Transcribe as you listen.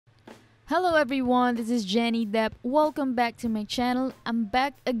Hello everyone, this is Jannidepp. Welcome back to my channel. I'm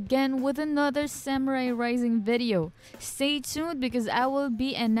back again with another Samurai Rising video. Stay tuned because I will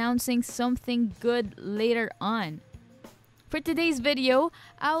be announcing something good later on. For today's video,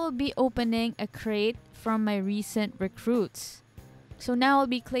 I will be opening a crate from my recent recruits. So now I'll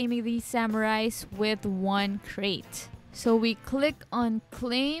be claiming these samurais with one crate. So we click on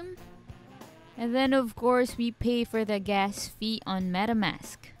claim, and then of course we pay for the gas fee on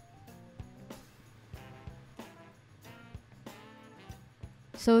MetaMask.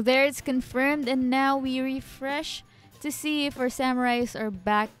 So there it's confirmed, and now we refresh to see if our samurais are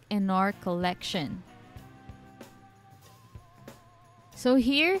back in our collection. So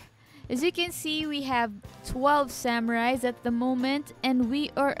here, as you can see, we have 12 samurais at the moment, and we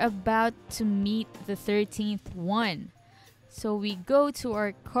are about to meet the 13th one. So we go to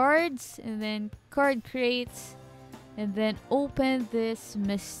our cards and then card crates and then open this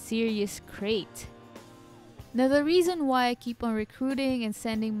mysterious crate. Now the reason why I keep on recruiting and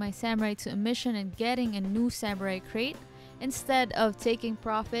sending my samurai to a mission and getting a new samurai crate instead of taking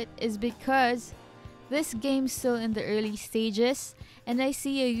profit is because this game's still in the early stages and I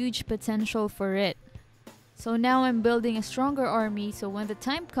see a huge potential for it. So now I'm building a stronger army, so when the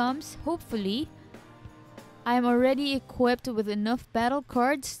time comes, hopefully, I'm already equipped with enough battle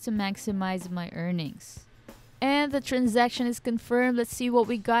cards to maximize my earnings. And the transaction is confirmed. Let's see what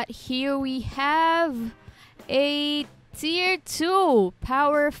we got. Here we have a tier 2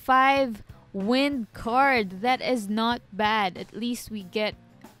 power 5 wind card. That is not bad. At least we get,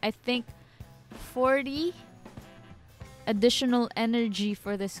 I think, 40 additional energy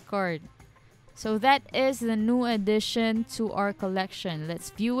for this card. So that is the new addition to our collection.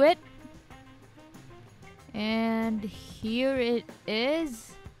 Let's view it. And here it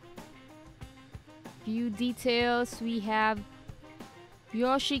is. View details. We have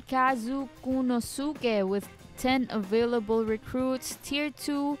Yoshikazu Kunosuke with 10 available recruits, tier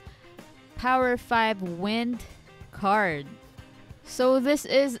 2 power 5 wind card. So this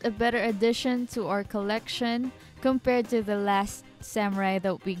is a better addition to our collection compared to the last samurai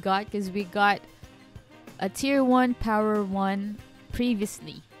that we got, because we got a tier 1 power 1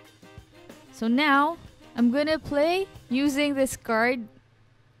 previously. So now I'm gonna play using this card,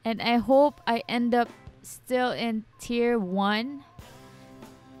 and I hope I end up still in tier 1.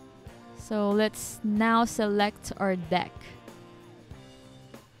 So let's now select our deck.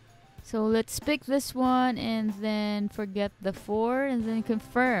 So let's pick this one and then forget the 4 and then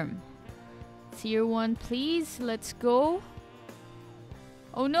confirm. Tier 1 please, let's go.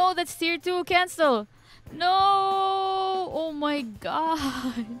 Oh no, that's tier 2, cancel. No, oh my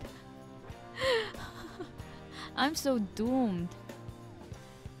god. I'm so doomed.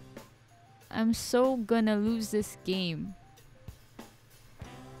 I'm so gonna lose this game.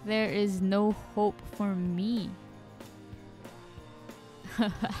 There is no hope for me.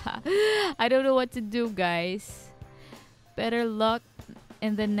 I don't know what to do, guys. Better luck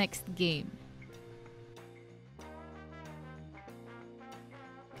in the next game.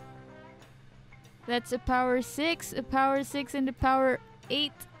 That's a power 6, a power 6, and a power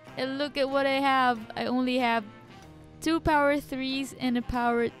 8. And look at what I have. I only have 2 power 3s and a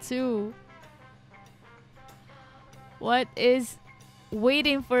power 2. What is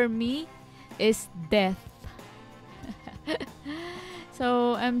waiting for me is death.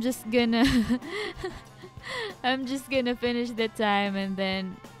 So I'm just gonna finish the time and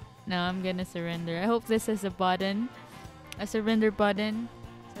then I'm gonna surrender. I hope this has a button, a surrender button.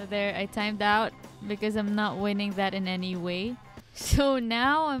 So there, I timed out because I'm not winning that in any way. So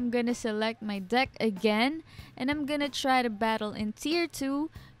now I'm gonna select my deck again and I'm gonna try to battle in tier 2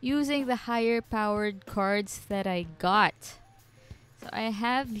 using the higher powered cards that I got. So I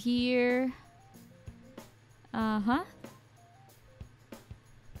have here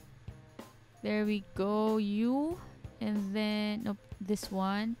there we go, you, and then nope, this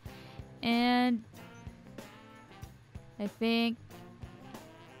one, and I think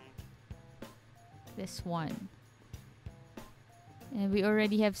this one. And we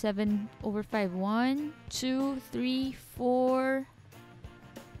already have 7 over 5. 1, 2, 3, 4.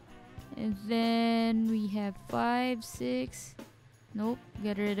 And then we have 5, 6. Nope,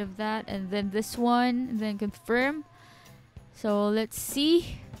 get rid of that. And then this one, and then confirm. So let's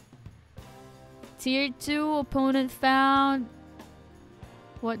see. Tier 2 opponent found.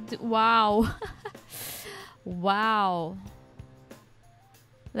 Wow. Wow.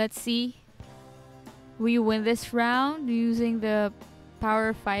 Let's see. We win this round using the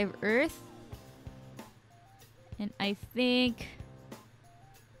power 5 earth. And I think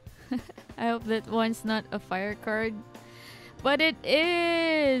I hope that one's not a fire card. But it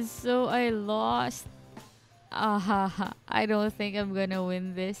is! So I lost. I don't think I'm gonna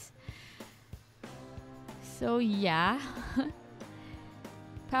win this. So yeah.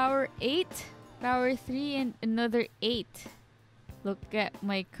 Power 8, power 3, and another 8. Look at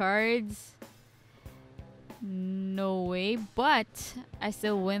my cards. No way. But I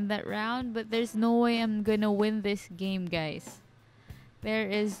still win that round. But there's no way I'm gonna win this game, guys. There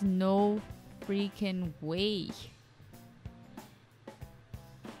is no freaking way.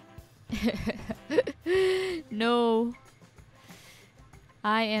 No.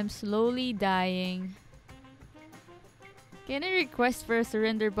 I am slowly dying. Can I request for a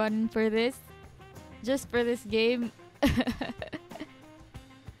surrender button for this? Just for this game?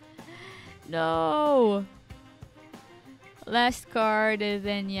 No! Last card, and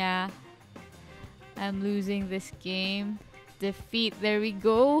then yeah. I'm losing this game. Defeat, there we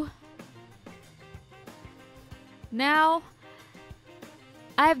go. Now,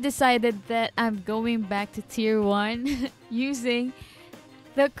 I've decided that I'm going back to tier 1 using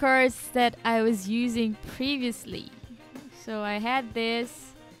the cards that I was using previously. So I had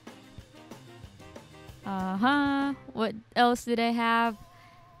this. What else did I have?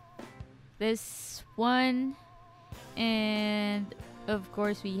 This one. And of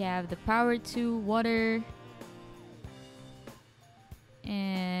course we have the power 2 water.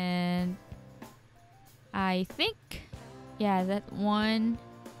 And I think, yeah, that one.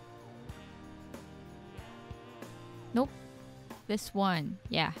 Nope. This one,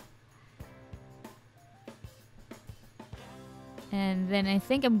 yeah. And then I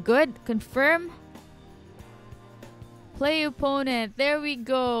think I'm good. Confirm. Play opponent. There we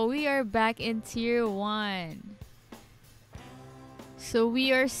go. We are back in tier 1. So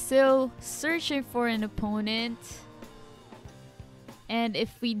we are still searching for an opponent. And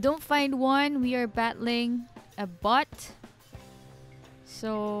if we don't find one, we are battling a bot.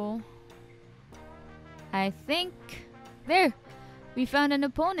 So I think there, we found an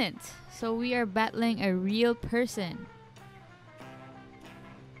opponent. So we are battling a real person.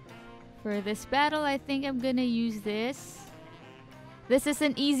 For this battle, I think I'm gonna use this. This is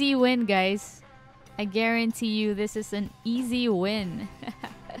an easy win, guys. I guarantee you this is an easy win.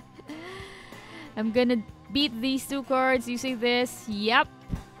 I'm gonna beat these 2 cards using this. Yep.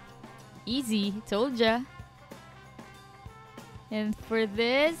 Easy. Told ya. And for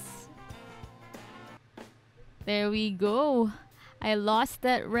this, there we go. I lost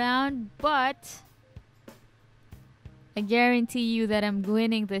that round, but I guarantee you that I'm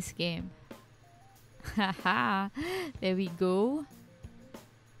winning this game. Haha. There we go.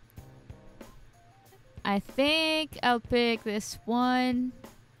 I think I'll pick this one.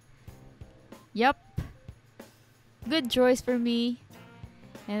 Yup. Good choice for me.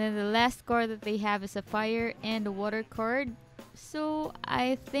 And then the last card that they have is a fire and a water card. So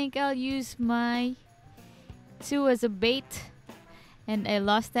I think I'll use my 2 as a bait. And I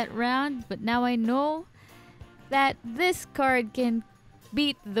lost that round, but now I know that this card can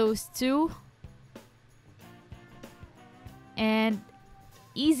beat those 2. And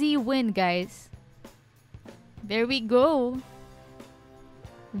easy win, guys. There we go.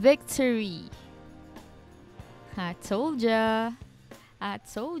 Victory. I told ya. I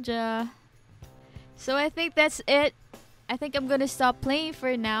told ya. So I think that's it. I think I'm gonna stop playing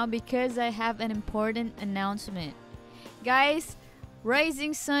for now because I have an important announcement. Guys,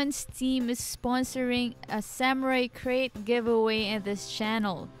 Rising Sun's team is sponsoring a Samurai Crate giveaway in this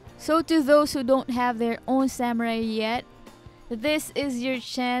channel. So to those who don't have their own Samurai yet, this is your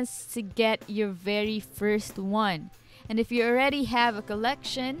chance to get your very first one. And if you already have a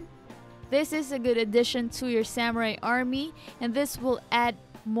collection, this is a good addition to your Samurai army, and this will add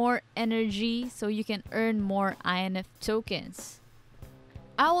more energy so you can earn more INF tokens.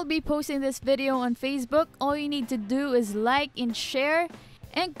 I will be posting this video on Facebook. All you need to do is like and share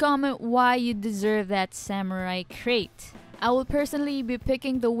and comment why you deserve that Samurai Crate. I will personally be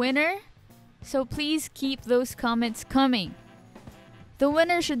picking the winner, so please keep those comments coming. The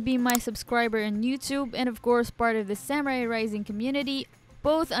winner should be my subscriber on YouTube and of course part of the Samurai Rising community,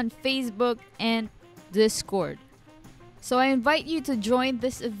 both on Facebook and Discord. So I invite you to join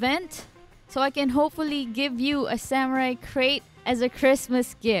this event so I can hopefully give you a Samurai Crate as a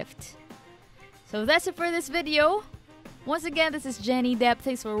Christmas gift. So that's it for this video. Once again, this is Jannidepp.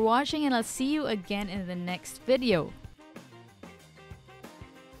 Thanks for watching and I'll see you again in the next video.